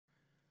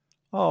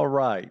All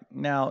right.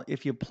 Now,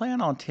 if you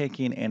plan on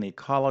taking any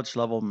college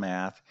level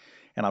math,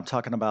 and I'm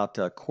talking about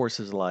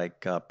courses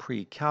like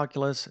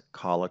pre-calculus,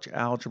 college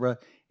algebra,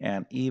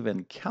 and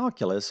even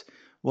calculus,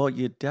 well,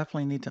 you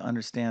definitely need to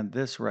understand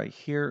this right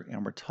here.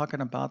 And we're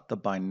talking about the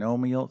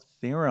binomial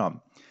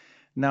theorem.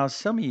 Now,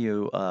 some of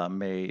you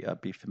may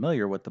be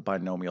familiar with the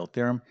binomial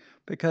theorem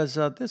because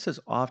this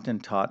is often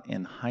taught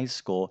in high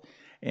school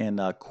in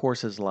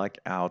courses like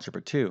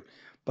Algebra 2.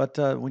 But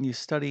when you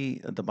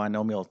study the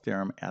binomial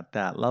theorem at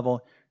that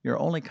level, you're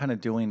only kind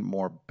of doing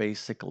more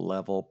basic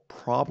level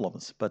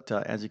problems. But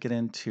as you get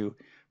into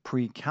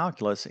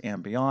pre-calculus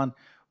and beyond,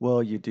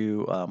 well, you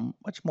do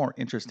much more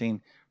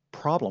interesting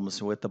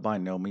problems with the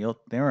binomial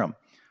theorem.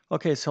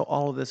 Okay, so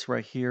all of this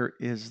right here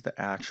is the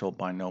actual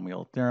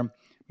binomial theorem.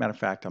 Matter of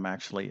fact, I'm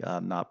actually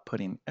not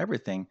putting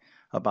everything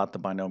about the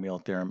binomial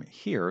theorem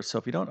here. So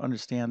if you don't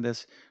understand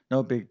this,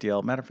 no big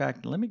deal. Matter of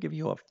fact, let me give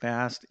you a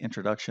fast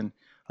introduction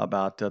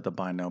about the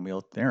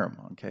binomial theorem.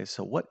 Okay,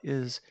 so what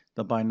is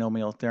the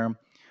binomial theorem?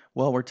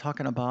 Well, we're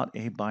talking about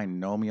a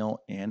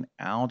binomial in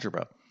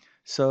algebra.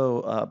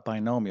 So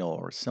binomial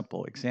or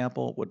simple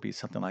example would be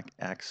something like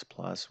x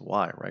plus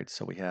y, right?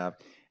 So we have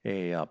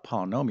a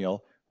polynomial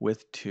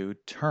with two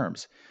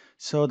terms.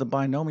 So the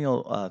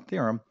binomial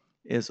theorem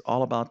is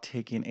all about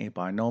taking a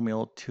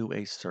binomial to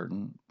a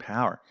certain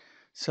power.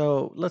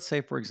 So let's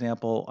say, for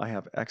example, I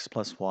have x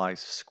plus y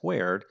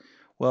squared.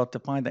 Well, to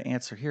find the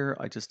answer here,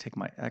 I just take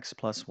my x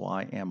plus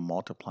y and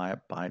multiply it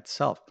by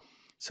itself.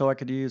 So I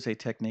could use a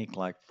technique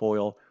like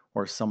FOIL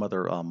or some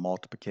other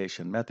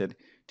multiplication method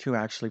to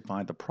actually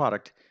find the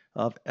product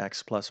of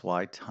x plus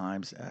y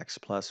times x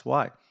plus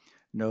y.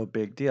 No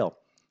big deal.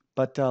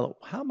 But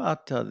how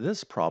about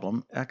this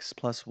problem, x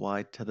plus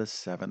y to the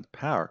seventh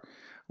power?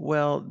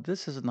 Well,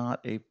 this is not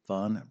a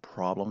fun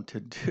problem to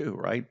do,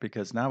 right?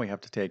 Because now we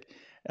have to take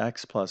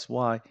x plus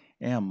y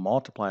and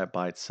multiply it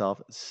by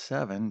itself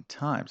 7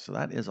 times. So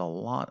that is a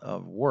lot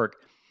of work.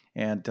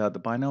 And the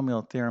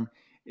binomial theorem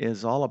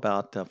is all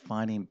about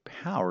finding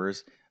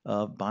powers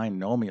of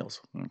binomials,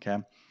 okay?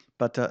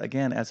 But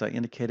again, as I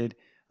indicated,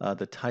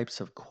 the types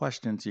of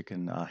questions you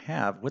can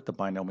have with the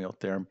binomial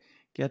theorem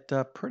get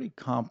pretty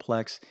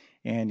complex,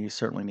 and you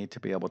certainly need to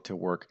be able to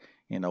work,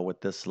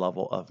 with this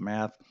level of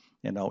math,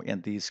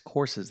 in these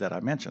courses that I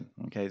mentioned,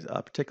 okay,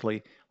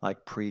 particularly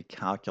like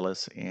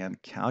pre-calculus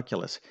and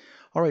calculus.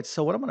 All right,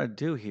 so what I'm going to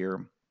do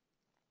here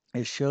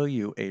is show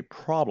you a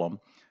problem,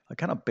 a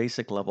kind of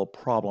basic level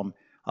problem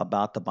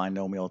about the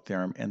binomial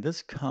theorem, and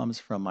this comes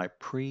from my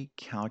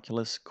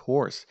pre-calculus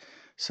course.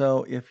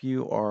 So if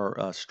you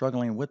are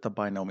struggling with the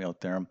binomial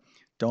theorem,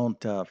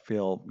 don't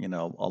feel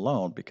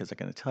alone, because I'm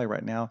going to tell you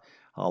right now,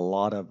 a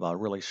lot of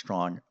really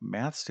strong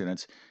math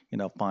students,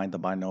 find the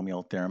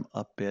binomial theorem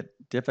a bit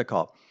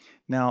difficult.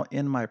 Now,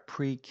 in my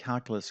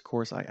pre-calculus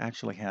course, I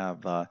actually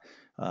have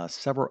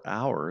several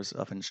hours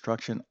of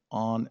instruction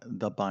on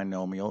the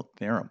binomial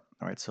theorem.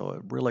 All right,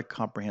 so really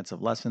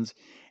comprehensive lessons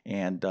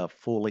and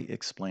fully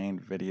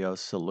explained video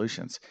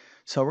solutions.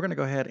 So we're going to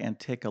go ahead and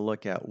take a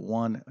look at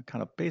one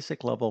kind of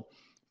basic level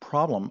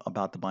problem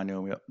about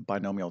the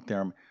binomial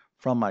theorem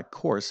from my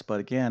course. But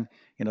again,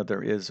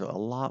 there is a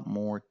lot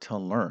more to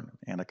learn.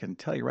 And I can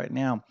tell you right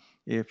now,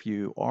 if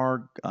you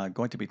are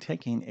going to be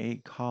taking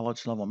a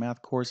college level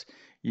math course,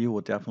 you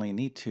will definitely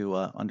need to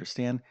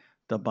understand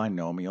the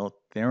binomial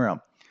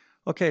theorem.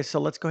 Okay, so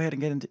let's go ahead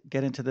and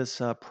get into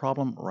this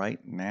problem right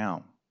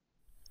now.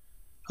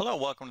 Hello,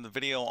 welcome to the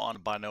video on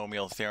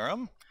binomial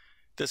theorem.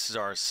 This is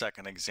our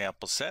second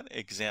example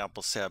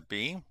set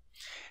B.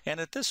 And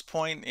at this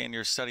point in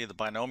your study of the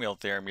binomial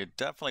theorem, you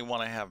definitely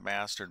want to have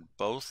mastered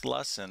both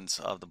lessons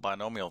of the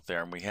binomial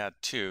theorem. We had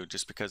two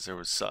just because there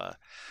was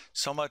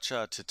so much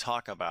to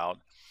talk about.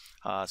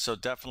 So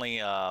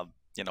definitely,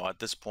 at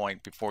this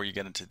point, before you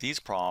get into these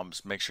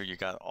problems, make sure you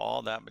got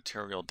all that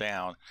material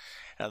down.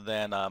 And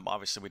then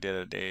obviously we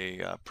did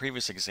a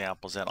previous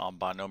examples on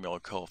binomial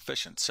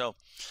coefficients. So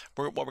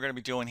what we're going to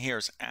be doing here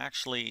is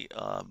actually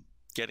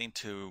getting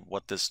to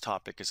what this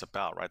topic is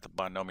about, right? The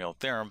binomial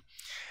theorem.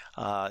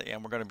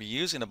 And we're going to be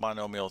using the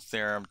binomial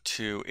theorem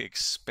to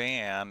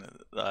expand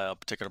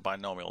particular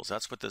binomials.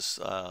 That's what this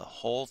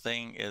whole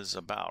thing is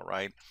about,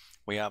 right?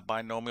 We have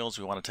binomials,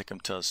 we want to take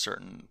them to a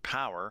certain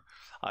power,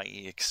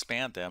 i.e.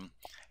 expand them,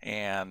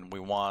 and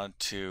we want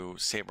to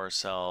save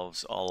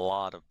ourselves a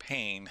lot of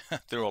pain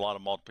through a lot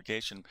of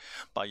multiplication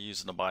by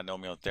using the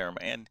binomial theorem.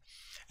 And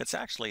it's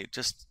actually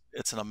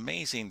it's an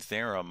amazing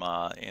theorem,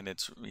 and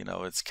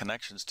its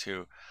connections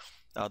to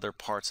other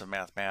parts of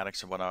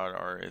mathematics and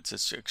whatnot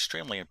it's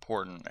extremely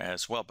important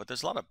as well. But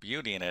there's a lot of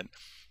beauty in it,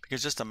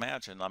 because just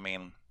imagine, I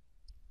mean,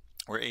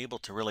 we're able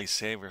to really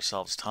save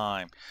ourselves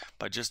time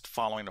by just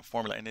following the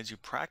formula. And as you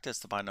practice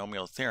the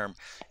binomial theorem,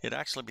 it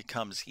actually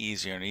becomes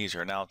easier and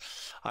easier. Now,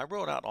 I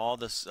wrote out all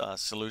the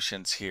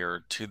solutions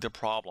here to the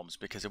problems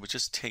because it would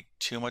just take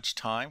too much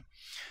time.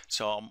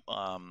 So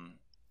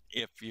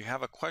if you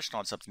have a question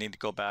on something, you need to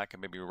go back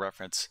and maybe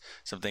reference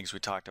some things we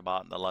talked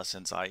about in the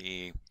lessons,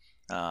 i.e.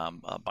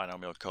 A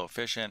binomial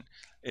coefficient,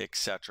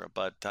 etc.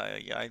 But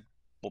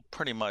will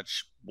pretty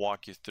much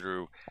walk you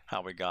through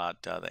how we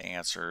got the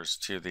answers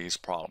to these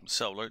problems.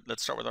 So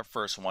let's start with our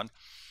first one.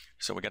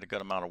 So we got a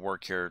good amount of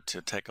work here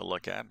to take a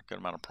look at, a good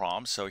amount of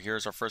problems. So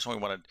here's our first one.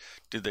 We want to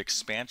do the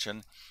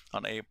expansion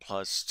on a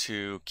plus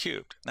 2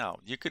 cubed. Now,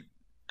 you could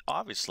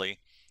obviously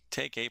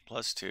take a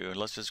plus 2, and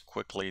let's just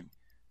quickly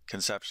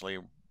conceptually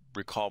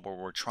recall what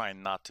we're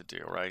trying not to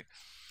do, right?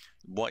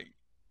 What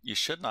you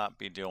should not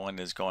be doing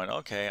is going,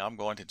 okay, I'm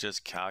going to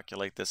just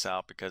calculate this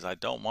out because I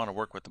don't want to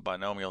work with the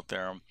binomial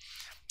theorem.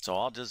 So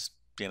I'll just,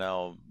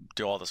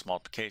 do all this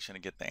multiplication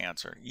and get the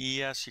answer.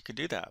 Yes, you could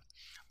do that,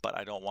 but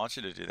I don't want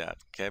you to do that,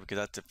 okay, because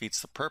that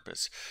defeats the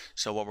purpose.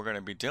 So what we're going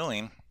to be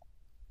doing,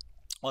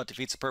 well, it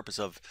defeats the purpose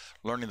of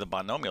learning the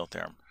binomial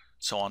theorem.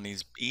 So on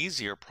these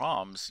easier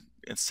problems,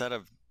 instead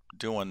of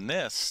doing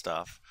this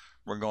stuff,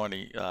 we're going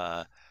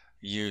to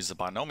use the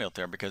binomial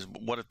theorem, because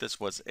what if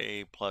this was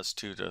a plus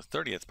 2 to the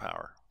 30th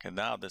power? Okay,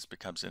 now this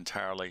becomes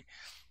entirely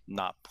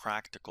not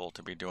practical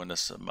to be doing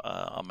this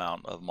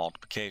amount of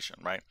multiplication,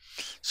 right?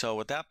 So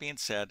with that being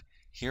said,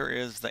 here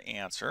is the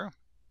answer,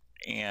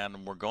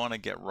 and we're going to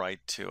get right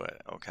to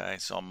it, okay?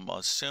 So I'm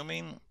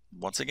assuming,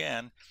 once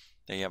again,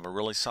 that you have a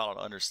really solid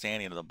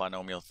understanding of the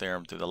binomial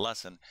theorem through the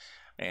lesson,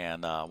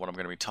 and what I'm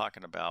going to be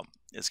talking about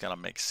is going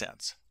to make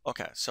sense.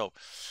 Okay, so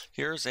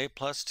here's a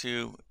plus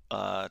 2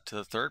 to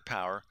the third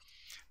power.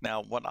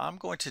 Now, what I'm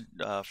going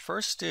to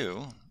first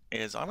do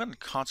is I'm going to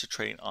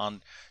concentrate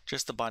on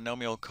just the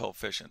binomial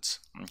coefficients,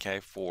 okay,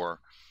 for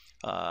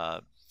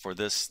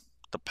this,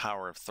 the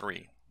power of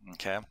 3,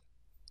 okay,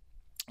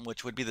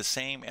 which would be the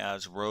same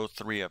as row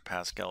 3 of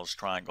Pascal's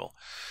triangle.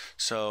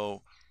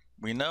 So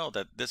we know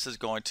that this is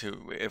going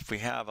to, if we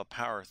have a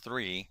power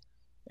 3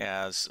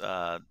 as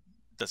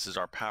this is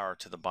our power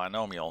to the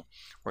binomial,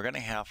 we're going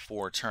to have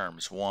 4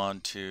 terms,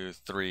 1, 2,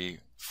 3,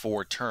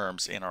 4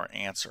 terms in our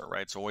answer,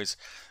 right? So always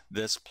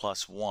this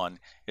plus 1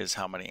 is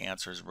how many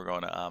answers we're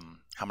going to,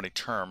 how many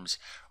terms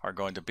are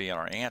going to be in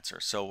our answer.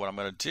 So what I'm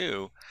going to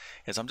do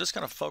is I'm just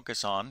going to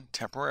focus on,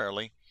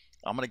 temporarily,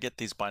 I'm going to get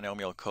these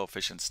binomial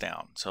coefficients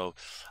down. So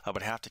I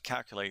would have to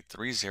calculate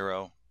 3,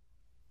 0,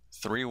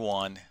 3,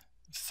 1,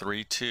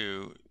 3,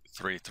 2,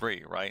 3,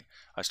 3, right?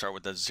 I start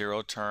with the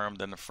 0 term,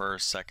 then the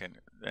first, second,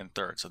 and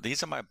third. So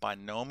these are my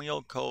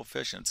binomial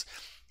coefficients.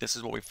 This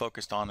is what we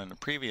focused on in the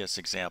previous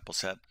example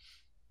set.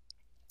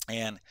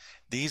 And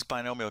these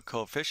binomial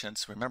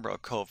coefficients, remember a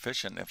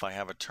coefficient, if I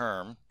have a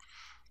term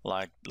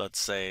like, let's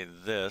say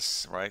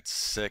this, right,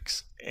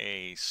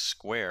 6a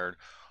squared,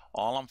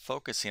 all I'm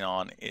focusing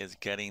on is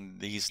getting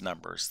these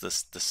numbers, the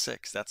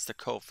 6, that's the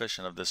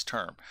coefficient of this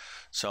term.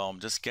 So I'm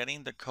just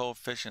getting the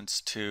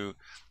coefficients to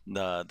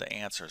the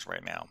answers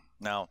right now.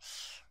 Now,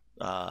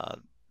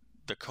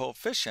 the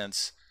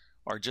coefficients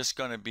are just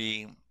going to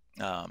be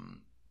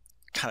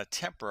kind of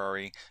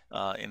temporary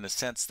in the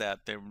sense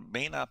that there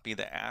may not be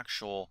the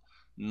actual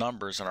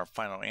numbers in our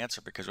final answer,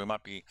 because we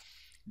might be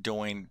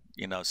doing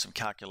some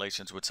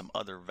calculations with some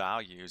other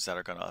values that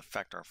are going to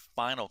affect our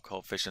final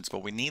coefficients,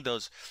 but we need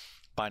those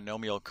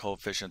binomial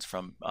coefficients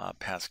from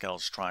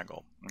Pascal's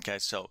triangle. Okay,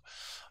 so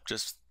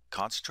just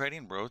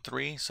concentrating row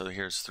 3. So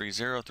here's 3,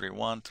 0, 3,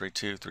 1, 3,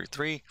 2, 3,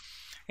 3,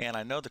 and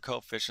I know the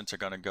coefficients are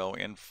going to go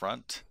in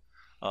front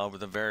of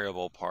the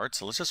variable part.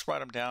 So let's just write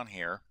them down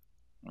here.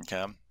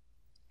 Okay,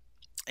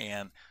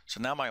 and so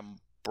now my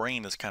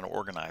brain is kind of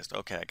organized.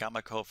 Okay, I got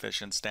my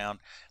coefficients down.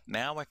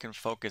 Now I can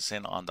focus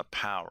in on the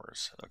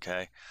powers,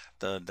 okay,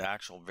 the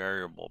actual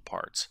variable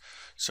parts.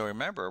 So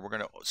remember, we're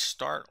going to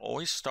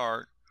always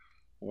start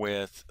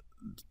with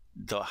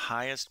the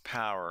highest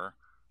power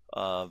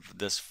of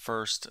this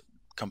first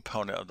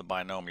component of the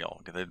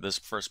binomial, this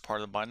first part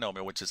of the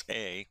binomial, which is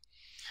a.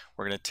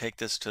 We're going to take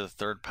this to the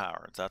third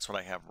power. That's what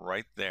I have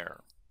right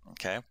there,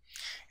 okay?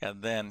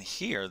 And then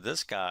here,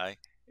 this guy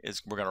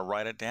is, we're going to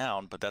write it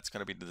down, but that's going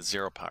to be to the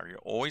 0 power. You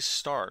always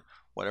start,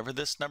 whatever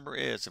this number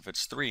is, if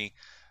it's 3,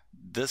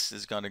 this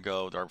is going to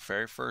go, our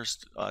very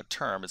first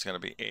term is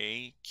going to be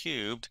a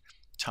cubed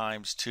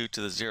times 2 to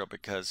the 0,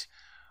 because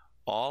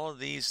all of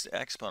these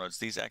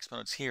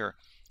exponents here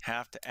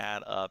have to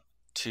add up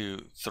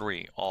to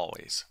 3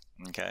 always,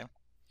 okay?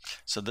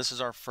 So this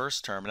is our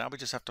first term. Now we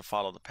just have to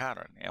follow the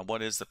pattern. And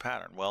what is the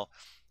pattern? Well,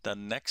 the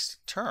next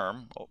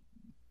term,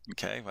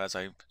 okay, as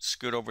I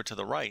scoot over to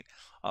the right,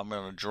 I'm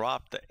going to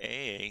drop the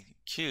a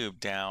cubed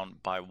down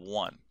by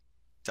 1.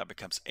 That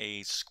becomes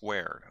a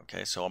squared,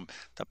 okay? So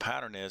the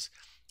pattern is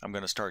I'm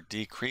going to start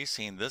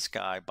decreasing this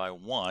guy by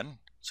 1.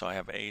 So I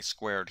have a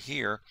squared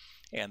here,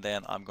 and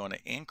then I'm going to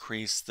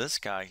increase this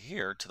guy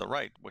here to the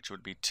right, which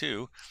would be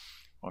 2,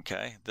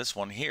 okay, this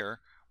one here,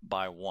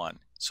 by 1.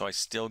 So I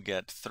still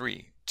get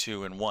 3.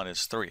 2 and 1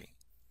 is 3.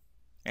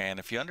 And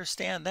if you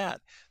understand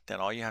that, then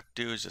all you have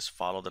to do is just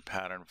follow the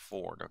pattern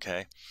forward,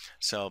 okay?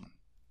 So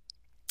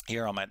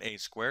here I'm at a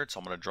squared, so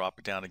I'm going to drop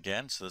it down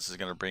again. So this is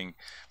going to bring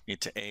me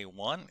to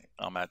a1.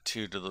 I'm at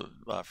 2 to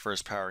the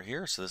first power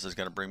here, so this is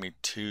going to bring me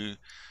 2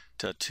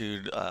 to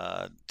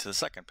the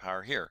second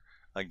power here.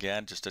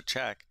 Again, just to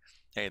check,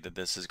 hey, that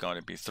this is going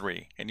to be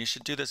 3. And you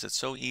should do this. It's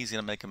so easy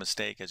to make a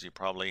mistake, as you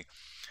probably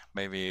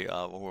maybe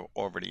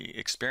already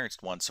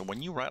experienced one. So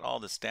when you write all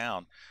this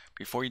down,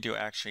 before you do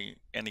actually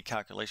any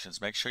calculations,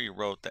 make sure you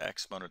wrote the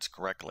exponents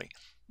correctly.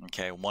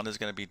 Okay, one is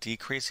going to be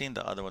decreasing,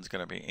 the other one's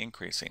going to be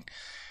increasing.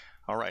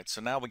 All right, so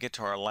now we get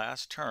to our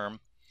last term,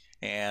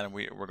 and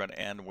we're going to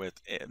end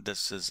with,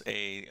 this is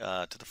a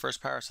to the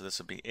first power, so this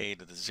will be a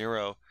to the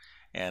 0,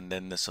 and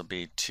then this will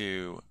be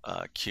 2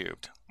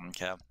 cubed.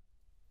 Okay,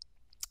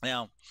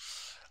 now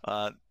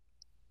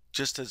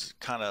just as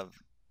kind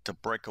of to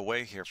break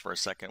away here for a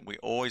second, we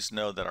always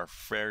know that our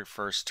very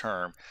first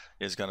term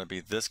is going to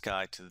be this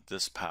guy to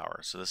this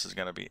power. So this is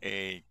going to be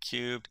a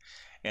cubed,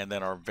 and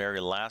then our very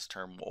last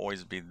term will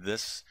always be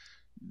this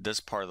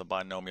part of the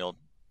binomial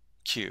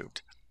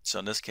cubed. So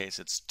in this case,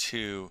 it's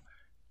 2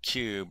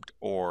 cubed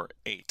or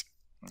 8.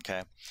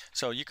 Okay,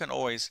 so you can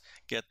always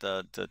get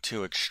the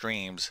two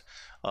extremes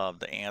of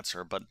the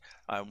answer, but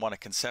I want to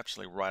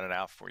conceptually write it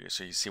out for you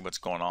so you see what's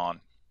going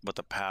on with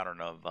the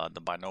pattern of the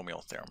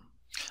binomial theorem.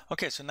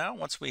 Okay, so now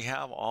once we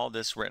have all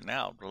this written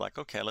out, we're like,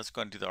 okay, let's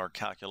go and do our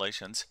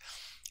calculations.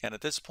 And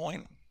at this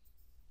point,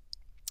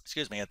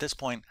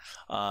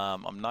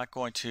 I'm not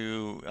going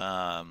to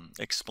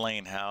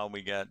explain how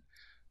we get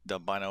the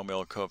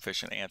binomial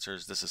coefficient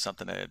answers. This is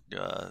something that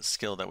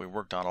skill that we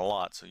worked on a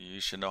lot, so you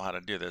should know how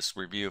to do this.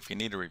 Review if you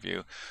need to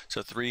review.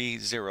 So 3,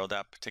 0,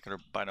 that particular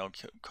binomial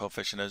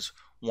coefficient is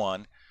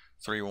 1.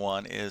 3,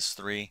 1 is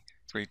 3.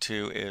 3,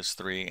 2 is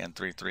 3, and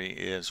 3, 3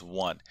 is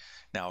 1.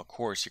 Now, of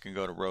course, you can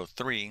go to row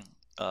 3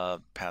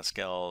 of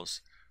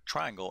Pascal's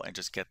triangle and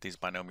just get these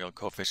binomial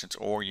coefficients,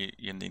 or you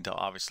need to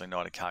obviously know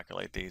how to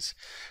calculate these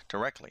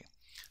directly.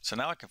 So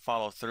now I can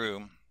follow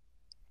through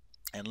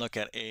and look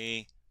at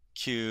a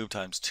cubed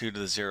times 2 to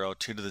the 0.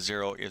 2 to the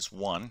 0 is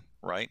 1,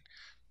 right?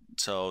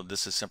 So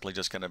this is simply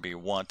just going to be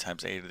 1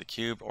 times a to the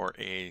cube, or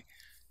a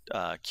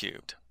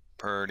cubed.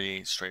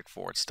 Pretty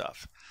straightforward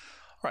stuff.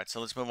 All right,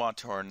 so let's move on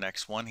to our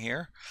next one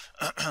here.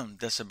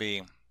 This would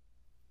be,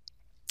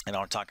 and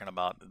I'm talking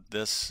about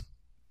this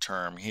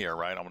term here,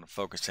 right? I'm going to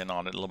focus in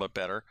on it a little bit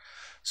better.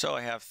 So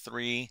I have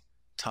 3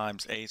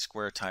 times a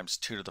squared times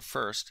 2 to the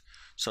first.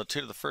 So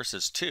 2 to the first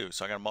is 2.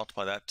 So I got to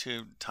multiply that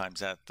 2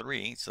 times that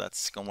 3. So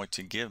that's going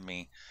to give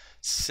me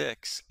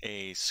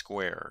 6a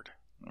squared.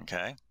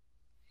 Okay.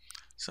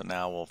 So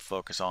now we'll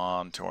focus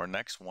on to our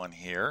next one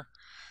here.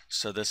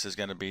 So this is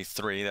going to be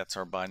 3. That's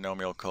our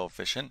binomial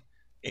coefficient.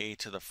 A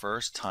to the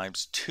first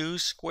times 2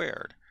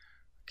 squared.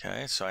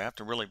 Okay, so I have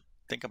to really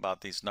think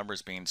about these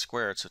numbers being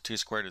squared. So 2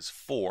 squared is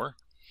 4.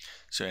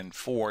 So in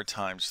 4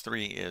 times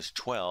 3 is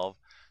 12.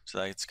 So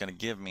that's going to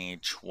give me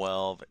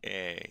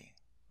 12a.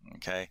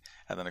 Okay,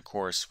 and then of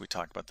course we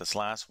talked about this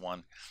last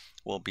one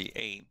will be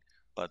 8.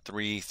 But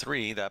 3,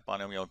 3, that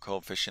binomial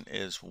coefficient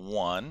is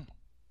 1.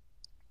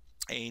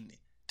 8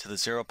 to the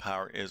 0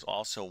 power is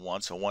also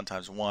 1. So 1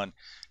 times 1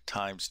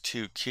 times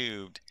 2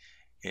 cubed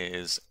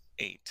is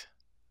 8.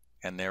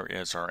 And there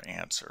is our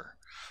answer.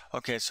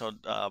 Okay, so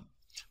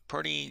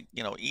pretty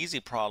easy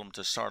problem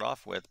to start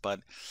off with, but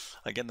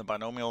again, the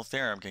binomial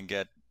theorem can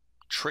get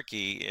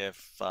tricky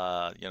if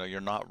you're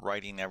not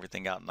writing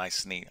everything out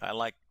nice and neat. I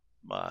like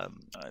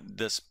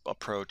this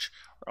approach,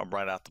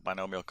 write out the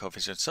binomial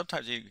coefficient.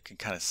 Sometimes you can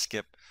kind of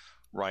skip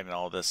writing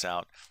all this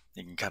out.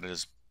 You can kind of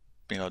just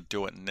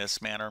do it in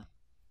this manner.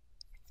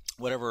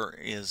 Whatever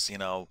is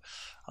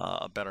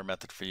a better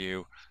method for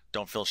you.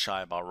 Don't feel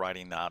shy about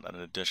writing out an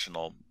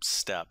additional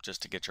step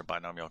just to get your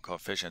binomial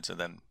coefficients and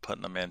then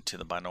putting them into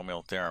the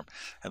binomial theorem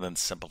and then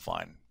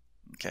simplifying.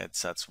 Okay,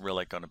 that's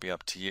really going to be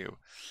up to you.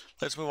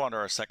 Let's move on to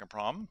our second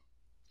problem.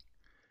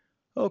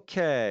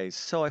 Okay,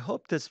 so I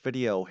hope this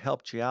video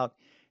helped you out.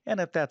 And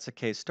if that's the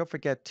case, don't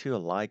forget to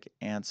like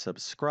and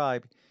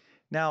subscribe.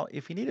 Now,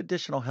 if you need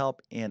additional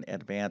help in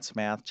advanced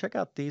math, check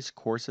out these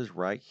courses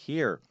right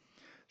here.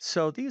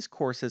 So these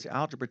courses,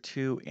 Algebra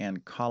 2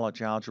 and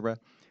College Algebra,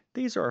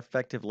 these are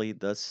effectively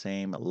the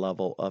same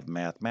level of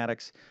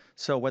mathematics.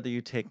 So whether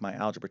you take my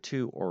Algebra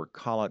 2 or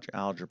College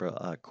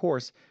Algebra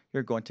course,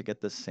 you're going to get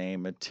the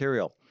same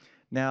material.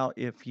 Now,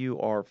 if you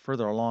are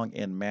further along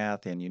in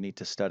math and you need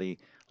to study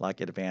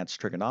like advanced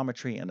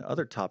trigonometry and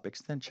other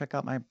topics, then check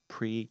out my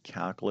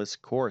pre-calculus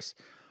course.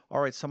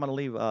 All right, so I'm going to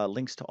leave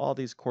links to all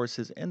these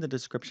courses in the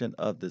description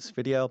of this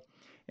video.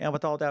 And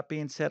with all that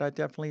being said, I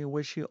definitely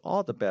wish you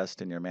all the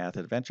best in your math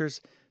adventures.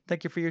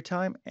 Thank you for your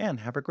time and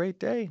have a great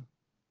day.